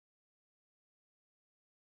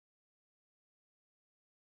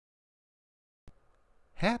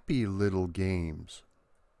happy little games.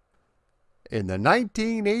 In the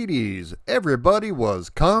 1980s, everybody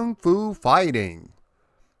was kung fu fighting.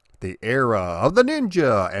 The era of the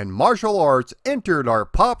ninja and martial arts entered our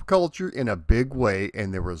pop culture in a big way,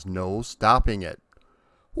 and there was no stopping it.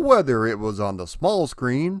 Whether it was on the small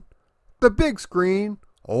screen, the big screen,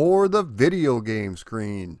 or the video game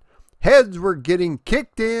screen, heads were getting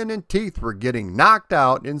kicked in and teeth were getting knocked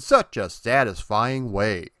out in such a satisfying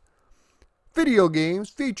way. Video games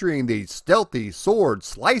featuring these stealthy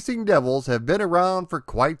sword-slicing devils have been around for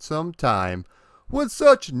quite some time, with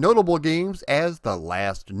such notable games as The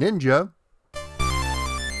Last Ninja,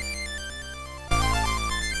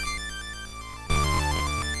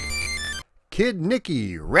 Kid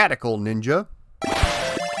Nicky Radical Ninja,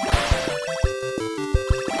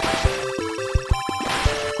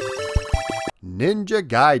 Ninja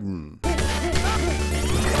Gaiden,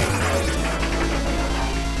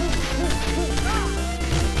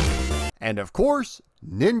 and of course,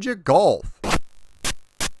 Ninja Golf.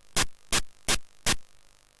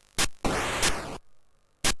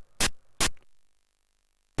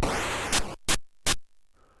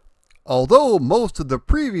 Although most of the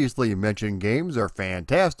previously mentioned games are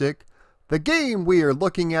fantastic, the game we are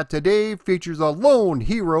looking at today features a lone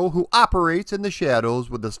hero who operates in the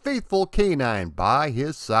shadows with his faithful canine by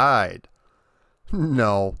his side.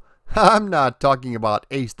 No, I'm not talking about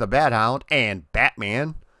Ace the Bat Hound and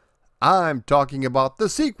Batman. I'm talking about the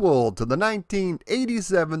sequel to the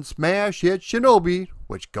 1987 smash hit Shinobi,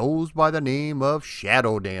 which goes by the name of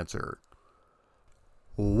Shadow Dancer.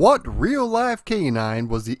 What real-life canine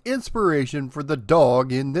was the inspiration for the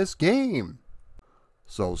dog in this game?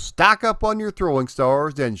 So stock up on your throwing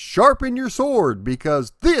stars and sharpen your sword,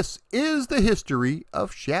 because this is the history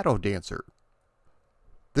of Shadow Dancer.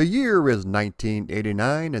 The year is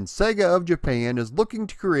 1989, and Sega of Japan is looking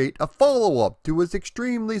to create a follow-up to its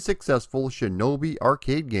extremely successful Shinobi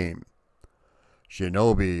arcade game.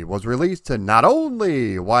 Shinobi was released to not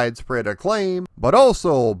only widespread acclaim, but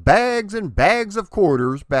also bags and bags of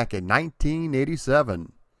quarters back in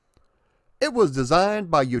 1987. It was designed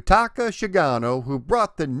by Yutaka Shigano, who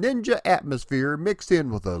brought the ninja atmosphere mixed in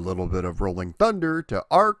with a little bit of Rolling Thunder to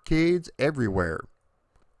arcades everywhere.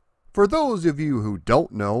 For those of you who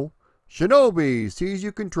don't know, Shinobi sees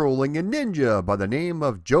you controlling a ninja by the name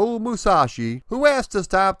of Joe Musashi, who has to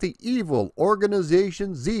stop the evil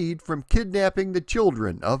Organization Z from kidnapping the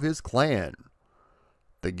children of his clan.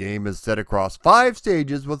 The game is set across 5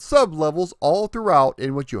 stages with sub-levels all throughout,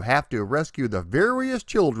 in which you have to rescue the various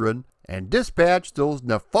children and dispatch those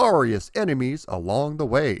nefarious enemies along the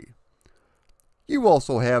way. You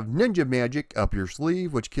also have ninja magic up your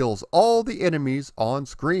sleeve, which kills all the enemies on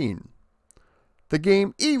screen. The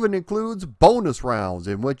game even includes bonus rounds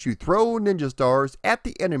in which you throw ninja stars at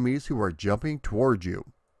the enemies who are jumping towards you.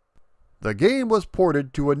 The game was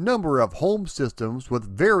ported to a number of home systems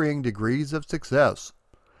with varying degrees of success.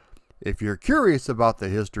 If you're curious about the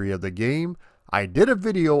history of the game, I did a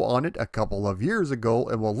video on it a couple of years ago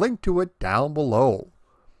and will link to it down below.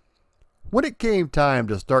 When it came time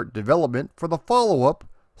to start development for the follow-up,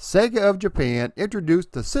 Sega of Japan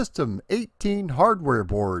introduced the System 18 hardware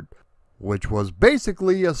board, which was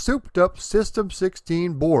basically a souped-up System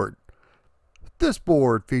 16 board. This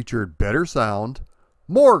board featured better sound,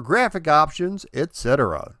 more graphic options,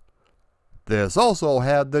 etc. This also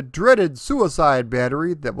had the dreaded suicide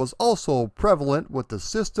battery that was also prevalent with the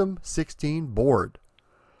System 16 board.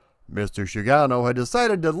 Mr. Shigano had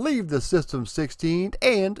decided to leave the System 16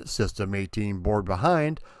 and System 18 board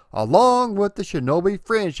behind, along with the Shinobi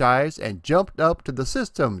franchise, and jumped up to the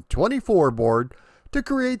System 24 board to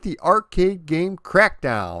create the arcade game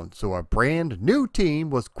Crackdown, so a brand new team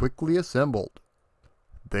was quickly assembled.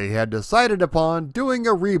 They had decided upon doing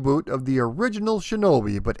a reboot of the original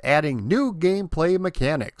Shinobi, but adding new gameplay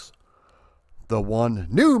mechanics. The one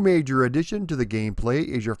new major addition to the gameplay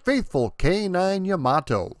is your faithful K9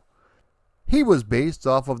 Yamato. He was based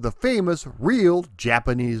off of the famous real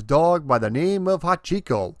Japanese dog by the name of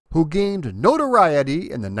Hachiko, who gained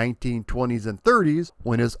notoriety in the 1920s and 30s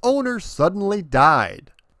when his owner suddenly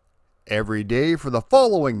died. Every day for the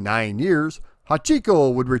following 9 years,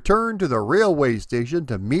 Hachiko would return to the railway station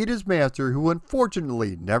to meet his master, who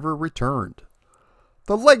unfortunately never returned.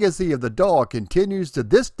 The legacy of the dog continues to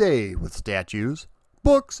this day with statues,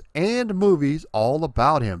 books, and movies all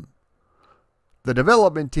about him. The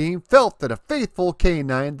development team felt that a faithful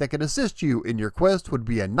canine that can assist you in your quest would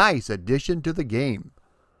be a nice addition to the game.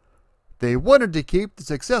 They wanted to keep the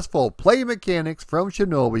successful play mechanics from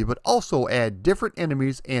Shinobi, but also add different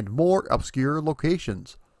enemies and more obscure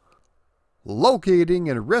locations. Locating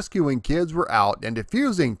and rescuing kids were out and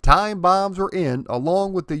defusing time bombs were in,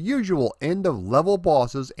 along with the usual end of level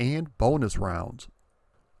bosses and bonus rounds.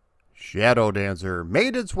 Shadow Dancer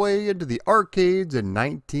made its way into the arcades in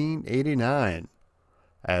 1989.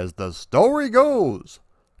 As the story goes,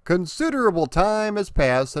 considerable time has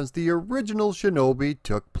passed since the original Shinobi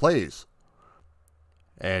took place.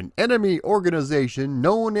 An enemy organization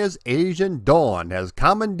known as Asian Dawn has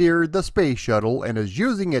commandeered the space shuttle and is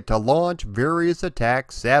using it to launch various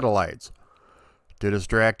attack satellites. To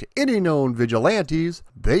distract any known vigilantes,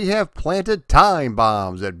 they have planted time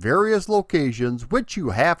bombs at various locations which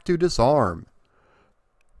you have to disarm.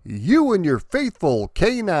 You and your faithful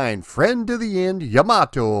canine friend to the end,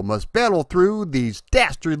 Yamato, must battle through these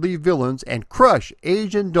dastardly villains and crush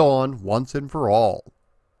Asian Dawn once and for all.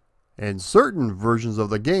 In certain versions of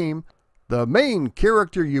the game, the main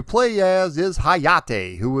character you play as is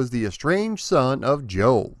Hayate, who is the estranged son of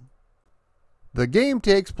Joe. The game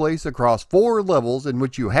takes place across 4 levels in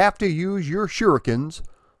which you have to use your shurikens,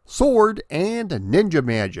 sword, and ninja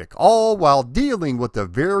magic, all while dealing with the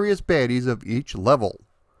various baddies of each level.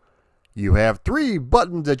 You have 3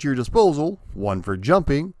 buttons at your disposal, one for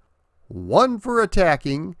jumping, one for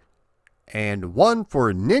attacking, and one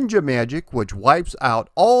for ninja magic, which wipes out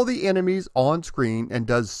all the enemies on screen and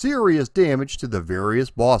does serious damage to the various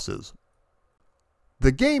bosses.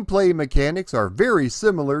 The gameplay mechanics are very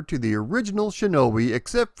similar to the original Shinobi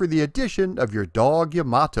except for the addition of your dog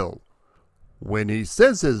Yamato. When he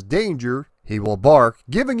senses danger, he will bark,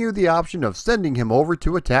 giving you the option of sending him over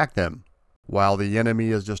to attack them. While the enemy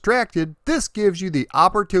is distracted, this gives you the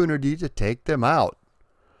opportunity to take them out.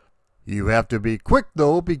 You have to be quick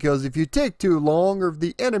though, because if you take too long or if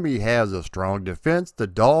the enemy has a strong defense, the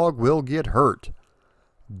dog will get hurt.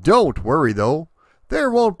 Don't worry though, there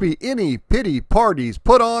won't be any pity parties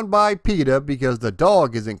put on by PETA because the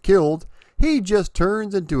dog isn't killed, he just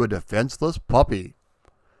turns into a defenseless puppy.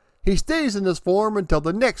 He stays in this form until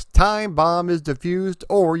the next time bomb is defused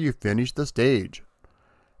or you finish the stage.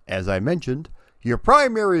 As I mentioned, your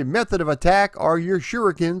primary method of attack are your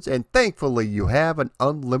shurikens, and thankfully you have an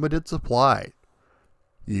unlimited supply.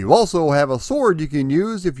 You also have a sword you can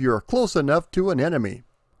use if you are close enough to an enemy.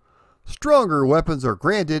 Stronger weapons are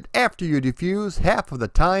granted after you defuse half of the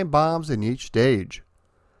time bombs in each stage.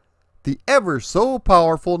 The ever so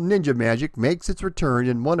powerful ninja magic makes its return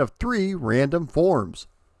in one of 3 random forms.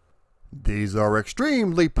 These are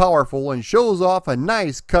extremely powerful and shows off a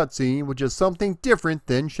nice cutscene, which is something different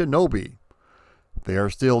than Shinobi. They are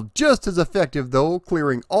still just as effective though,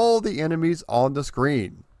 clearing all the enemies on the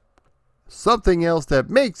screen. Something else that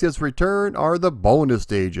makes its return are the bonus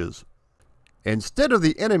stages. Instead of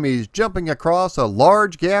the enemies jumping across a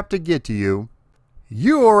large gap to get to you,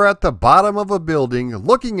 you are at the bottom of a building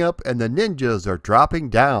looking up and the ninjas are dropping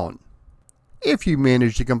down. If you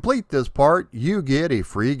manage to complete this part, you get a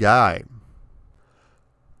free guy.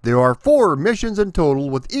 There are 4 missions in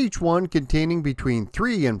total, with each one containing between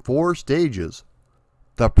 3 and 4 stages.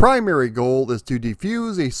 The primary goal is to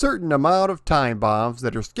defuse a certain amount of time bombs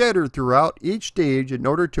that are scattered throughout each stage in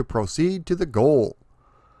order to proceed to the goal.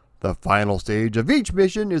 The final stage of each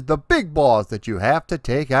mission is the big boss that you have to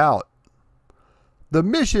take out. The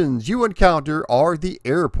missions you encounter are the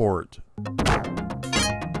airport,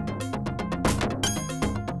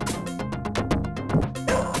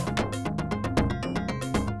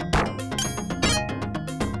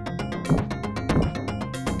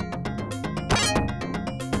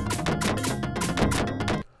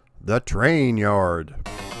 the train yard,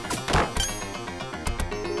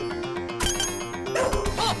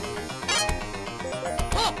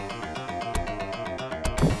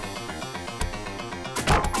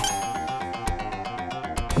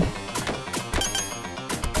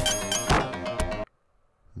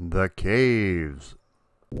 the caves,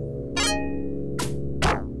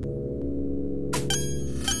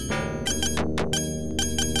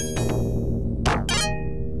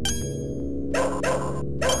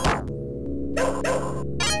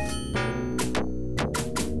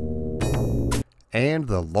 and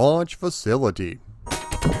the launch facility.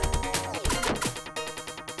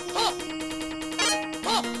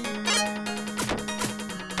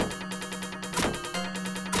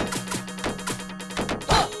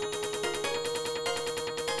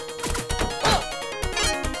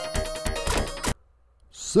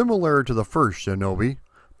 Similar to the first Shinobi,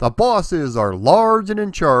 the bosses are large and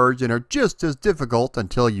in charge and are just as difficult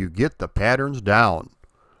until you get the patterns down.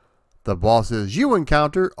 The bosses you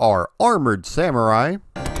encounter are armored samurai,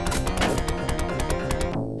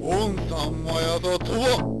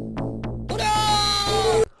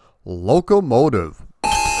 locomotive,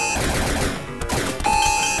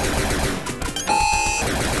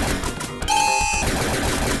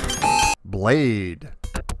 Blade.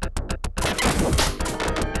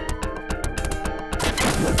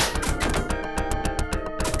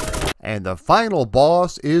 And the final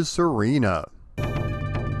boss is Serena.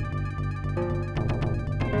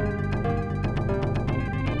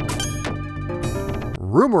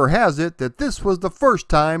 Rumor has it that this was the first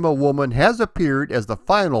time a woman has appeared as the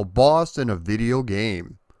final boss in a video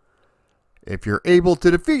game. If you're able to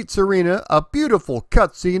defeat Serena, a beautiful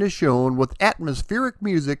cutscene is shown with atmospheric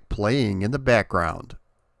music playing in the background.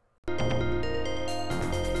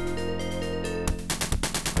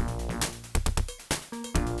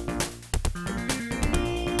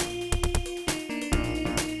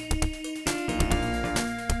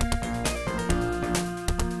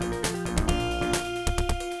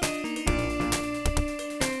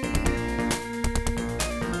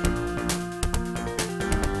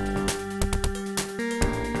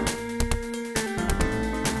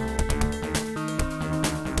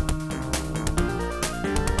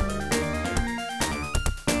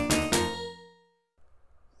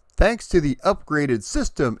 Thanks to the upgraded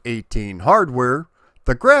System 18 hardware,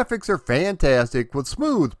 the graphics are fantastic with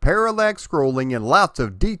smooth parallax scrolling and lots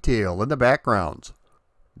of detail in the backgrounds.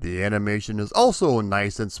 The animation is also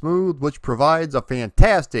nice and smooth, which provides a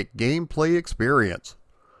fantastic gameplay experience.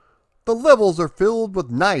 The levels are filled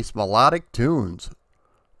with nice melodic tunes.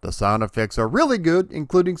 The sound effects are really good,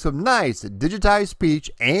 including some nice digitized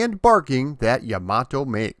speech and barking that Yamato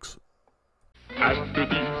makes. After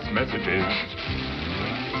these messages,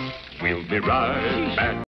 we'll be right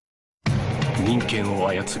back. 人間を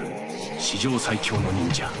操る史上最強の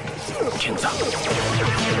忍者剣山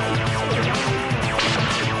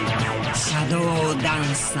シャドウダン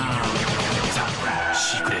サーザ・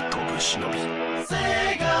シークレット・オブ・シノビ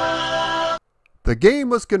The game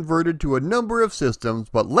was converted to a number of systems,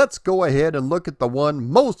 but let's go ahead and look at the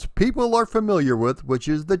one most people are familiar with, which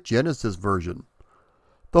is the Genesis version.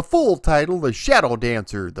 The full title is Shadow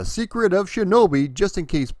Dancer: The Secret of Shinobi, just in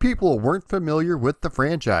case people weren't familiar with the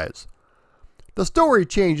franchise. The story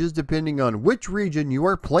changes depending on which region you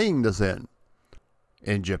are playing this in.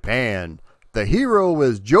 In Japan, the hero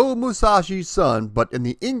is Joe Musashi's son, but in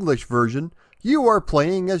the English version, you are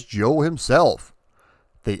playing as Joe himself.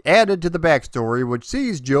 They added to the backstory, which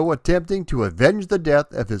sees Joe attempting to avenge the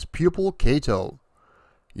death of his pupil Kato.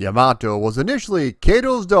 Yamato was initially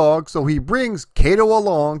Kato's dog, so he brings Kato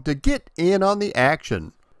along to get in on the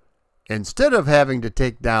action. Instead of having to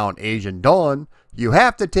take down Asian Dawn, you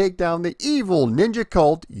have to take down the evil ninja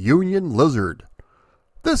cult Union Lizard.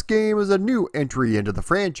 This game is a new entry into the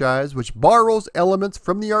franchise, which borrows elements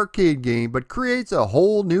from the arcade game but creates a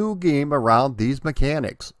whole new game around these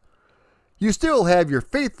mechanics. You still have your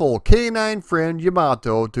faithful canine friend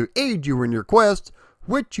Yamato to aid you in your quest,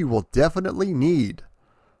 which you will definitely need.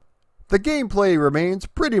 The gameplay remains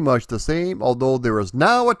pretty much the same, although there is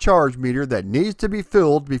now a charge meter that needs to be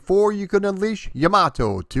filled before you can unleash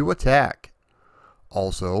Yamato to attack.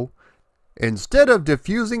 Also, instead of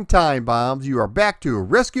defusing time bombs, you are back to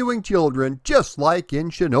rescuing children just like in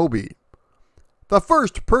Shinobi. The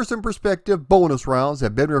first-person perspective bonus rounds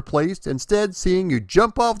have been replaced, instead seeing you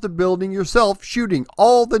jump off the building yourself, shooting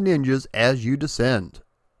all the ninjas as you descend.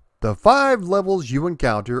 The 5 levels you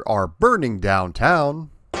encounter are Burning Downtown,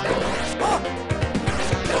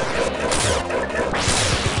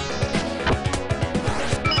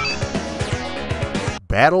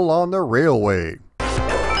 Battle on the Railway,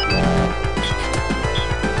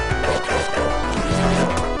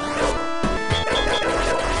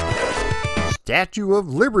 Statue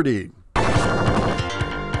of Liberty,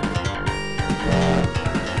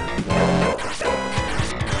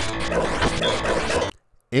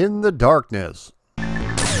 In the Darkness,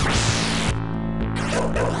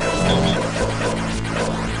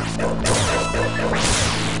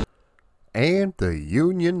 and the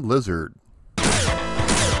Union Lizard.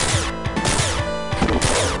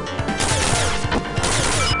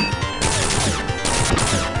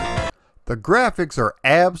 The graphics are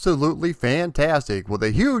absolutely fantastic, with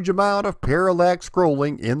a huge amount of parallax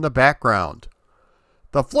scrolling in the background.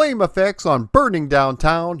 The flame effects on Burning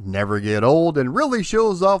Downtown never get old and really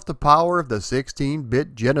shows off the power of the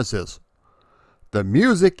 16-bit Genesis. The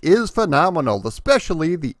music is phenomenal,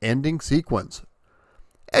 especially the ending sequence.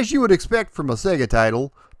 As you would expect from a Sega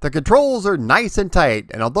title, the controls are nice and tight,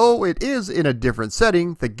 and although it is in a different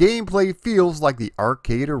setting, the gameplay feels like the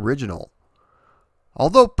arcade original.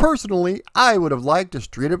 Although personally, I would have liked a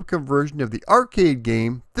straight-up conversion of the arcade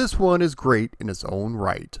game, this one is great in its own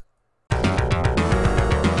right.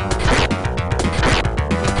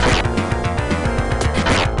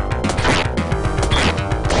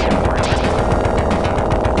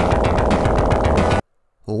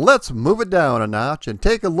 Let's move it down a notch and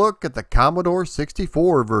take a look at the Commodore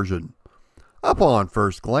 64 version. Upon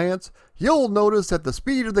first glance, you'll notice that the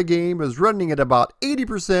speed of the game is running at about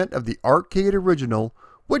 80% of the arcade original,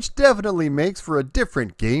 which definitely makes for a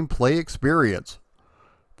different gameplay experience.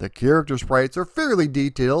 The character sprites are fairly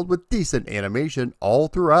detailed with decent animation all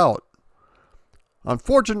throughout.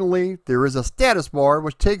 Unfortunately, there is a status bar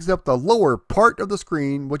which takes up the lower part of the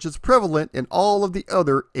screen, which is prevalent in all of the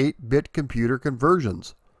other 8-bit computer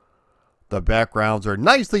conversions. The backgrounds are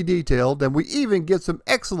nicely detailed, and we even get some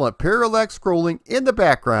excellent parallax scrolling in the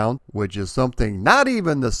background, which is something not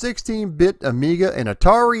even the 16-bit Amiga and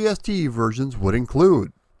Atari ST versions would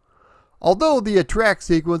include. Although the attract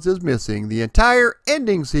sequence is missing, the entire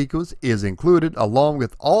ending sequence is included along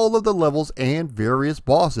with all of the levels and various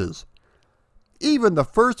bosses. Even the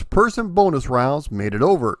first-person bonus rounds made it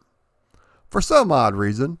over. For some odd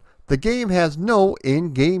reason, the game has no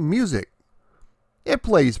in-game music. It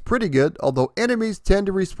plays pretty good, although enemies tend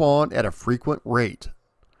to respawn at a frequent rate.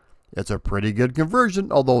 It's a pretty good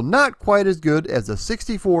conversion, although not quite as good as the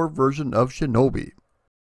 64 version of Shinobi.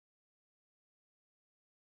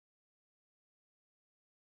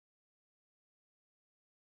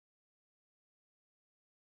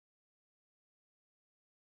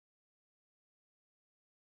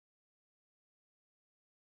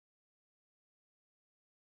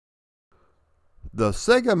 The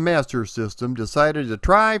Sega Master System decided to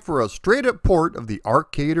try for a straight-up port of the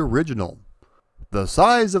arcade original. The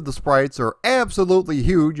size of the sprites are absolutely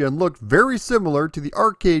huge and look very similar to the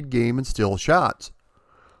arcade game in still shots.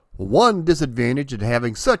 One disadvantage in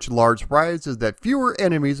having such large sprites is that fewer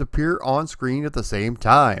enemies appear on screen at the same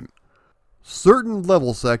time. Certain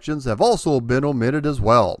level sections have also been omitted as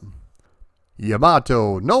well.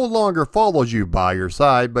 Yamato no longer follows you by your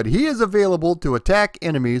side, but he is available to attack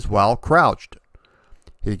enemies while crouched.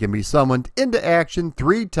 He can be summoned into action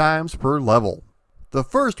 3 times per level. The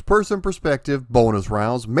first-person perspective bonus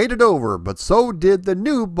rounds made it over, but so did the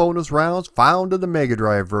new bonus rounds found in the Mega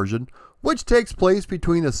Drive version, which takes place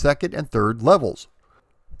between the second and third levels.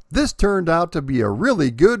 This turned out to be a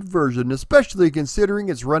really good version, especially considering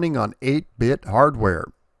it's running on 8-bit hardware.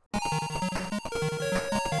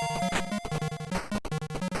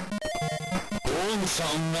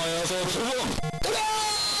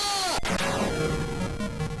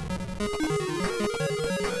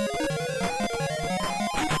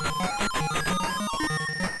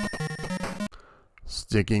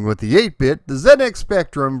 Sticking with the 8-bit, the ZX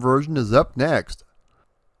Spectrum version is up next.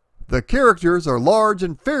 The characters are large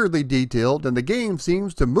and fairly detailed, and the game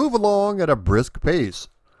seems to move along at a brisk pace.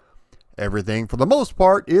 Everything for the most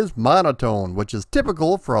part is monotone, which is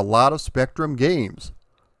typical for a lot of Spectrum games.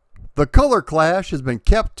 The color clash has been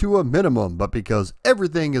kept to a minimum, but because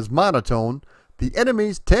everything is monotone, the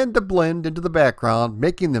enemies tend to blend into the background,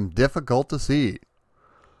 making them difficult to see.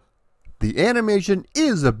 The animation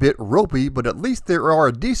is a bit ropey, but at least there are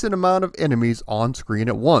a decent amount of enemies on screen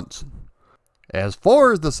at once. As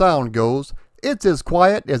far as the sound goes, it's as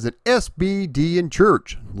quiet as an SBD in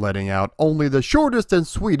church, letting out only the shortest and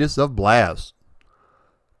sweetest of blasts.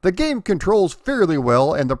 The game controls fairly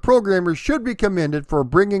well, and the programmers should be commended for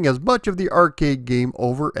bringing as much of the arcade game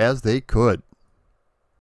over as they could.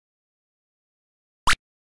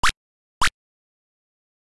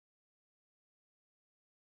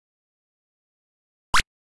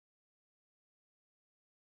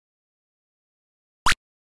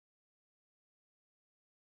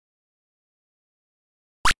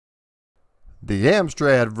 The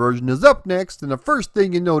Amstrad version is up next, and the first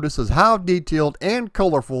thing you notice is how detailed and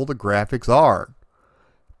colorful the graphics are.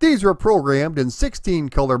 These were programmed in 16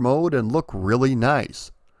 color mode and look really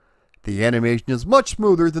nice. The animation is much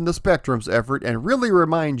smoother than the Spectrum's effort and really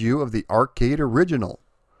reminds you of the arcade original.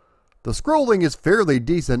 The scrolling is fairly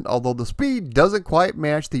decent, although the speed doesn't quite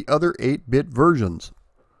match the other 8-bit versions.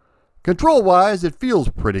 Control-wise, it feels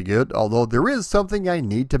pretty good, although there is something I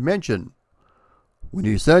need to mention. When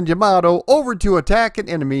you send Yamato over to attack an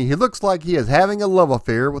enemy, he looks like he is having a love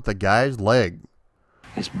affair with the guy's leg.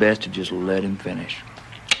 It's best to just let him finish.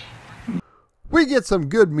 We get some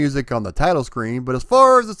good music on the title screen, but as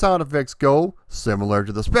far as the sound effects go, similar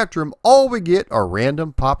to the Spectrum, all we get are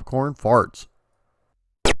random popcorn farts.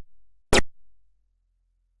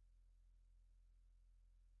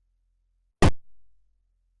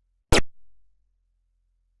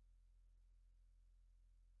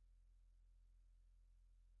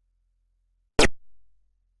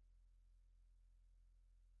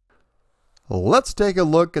 Let's take a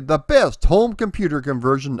look at the best home computer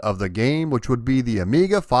conversion of the game, which would be the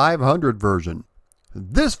Amiga 500 version.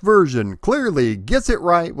 This version clearly gets it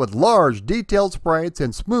right with large detailed sprites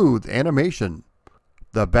and smooth animation.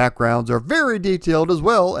 The backgrounds are very detailed as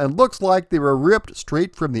well and looks like they were ripped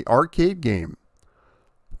straight from the arcade game.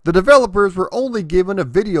 The developers were only given a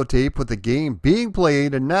videotape with the game being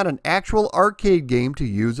played and not an actual arcade game to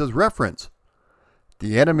use as reference.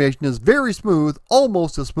 The animation is very smooth,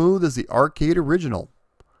 almost as smooth as the arcade original.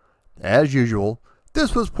 As usual,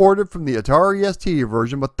 this was ported from the Atari ST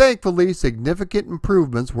version, but thankfully significant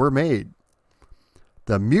improvements were made.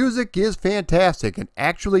 The music is fantastic and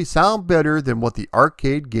actually sound better than what the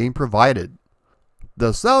arcade game provided.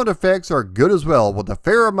 The sound effects are good as well, with a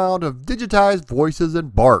fair amount of digitized voices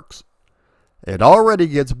and barks. It already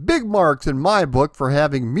gets big marks in my book for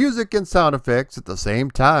having music and sound effects at the same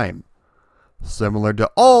time. Similar to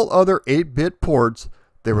all other 8-bit ports,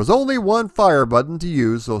 there was only one fire button to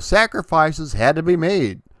use, so sacrifices had to be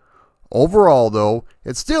made. Overall though,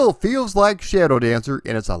 it still feels like Shadow Dancer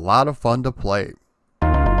and it's a lot of fun to play.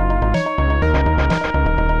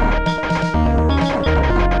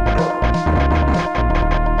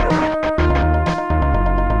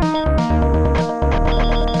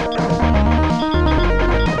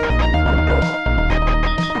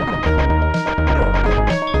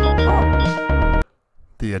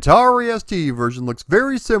 The Atari ST version looks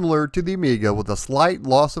very similar to the Amiga with a slight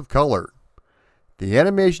loss of color. The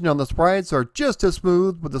animation on the sprites are just as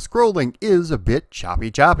smooth, but the scrolling is a bit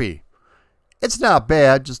choppy. It's not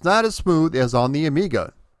bad, just not as smooth as on the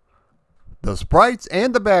Amiga. The sprites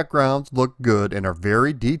and the backgrounds look good and are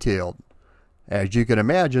very detailed. As you can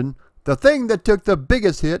imagine, the thing that took the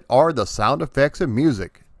biggest hit are the sound effects and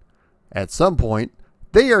music. At some point,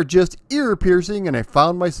 they are just ear-piercing and I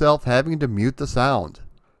found myself having to mute the sound.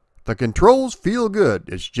 The controls feel good,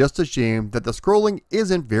 it's just a shame that the scrolling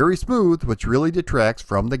isn't very smooth, which really detracts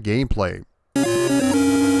from the gameplay.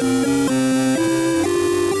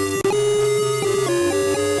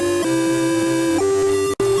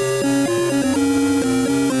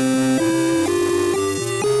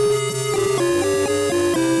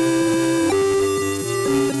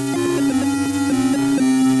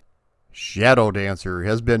 Shadow Dancer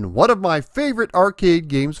has been one of my favorite arcade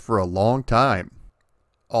games for a long time.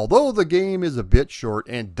 Although the game is a bit short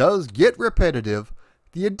and does get repetitive,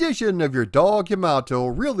 the addition of your dog Yamato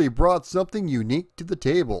really brought something unique to the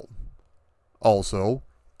table. Also,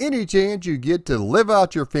 any chance you get to live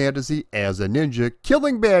out your fantasy as a ninja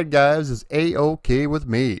killing bad guys is a-okay with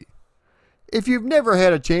me. If you've never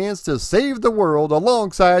had a chance to save the world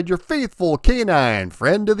alongside your faithful canine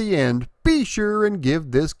friend to the end, be sure and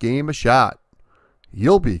give this game a shot.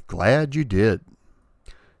 You'll be glad you did.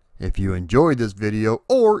 If you enjoyed this video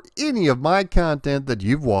or any of my content that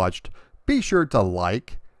you've watched, be sure to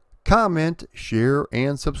like, comment, share,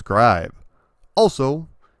 and subscribe. Also,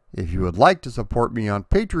 if you would like to support me on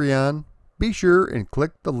Patreon, be sure and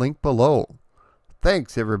click the link below.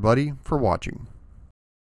 Thanks everybody for watching.